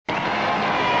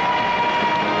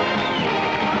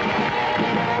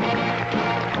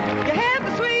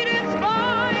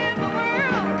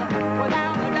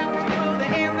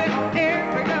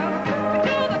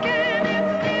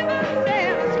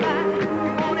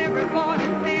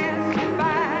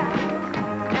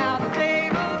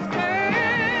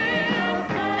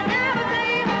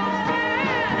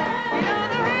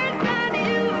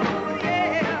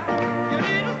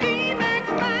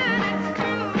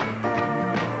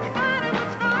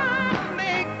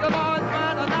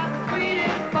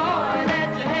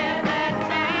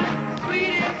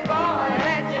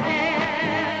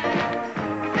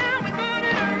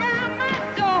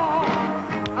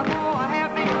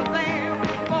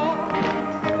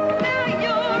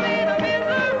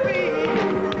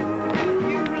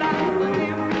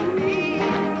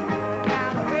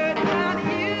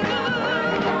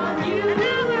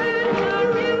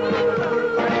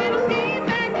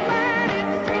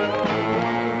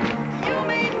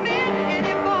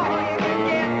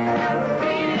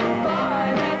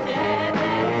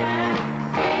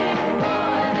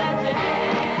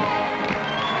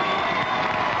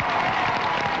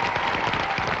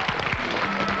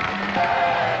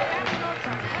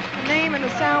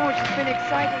sound which has been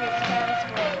exciting its fans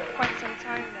for quite some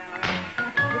time now.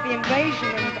 And with the invasion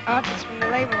of artists from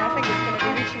the label, I think it's going to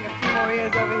be reaching a few more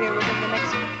ears over here within the next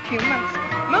few months.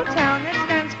 Motown, that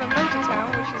stands for Motor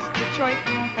Town, which is Detroit,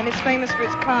 and it's famous for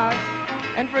its cars,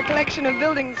 and for a collection of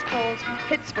buildings called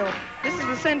Hitsville. This is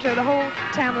the center of the whole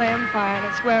Tamla Empire, and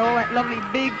it's where all that lovely,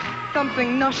 big,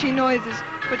 thumping, noshy noise is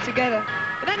put together.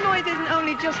 But that noise isn't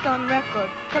only just on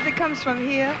record, because it comes from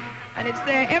here, and it's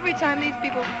there every time these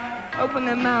people open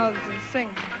their mouths and sing.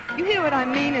 You hear what I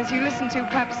mean as you listen to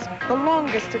perhaps the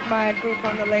longest admired group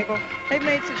on the label. They've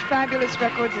made such fabulous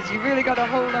records as You Really Got a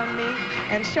Hold on Me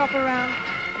and Shop Around.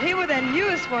 And here with their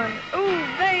newest one, Ooh,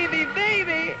 Baby.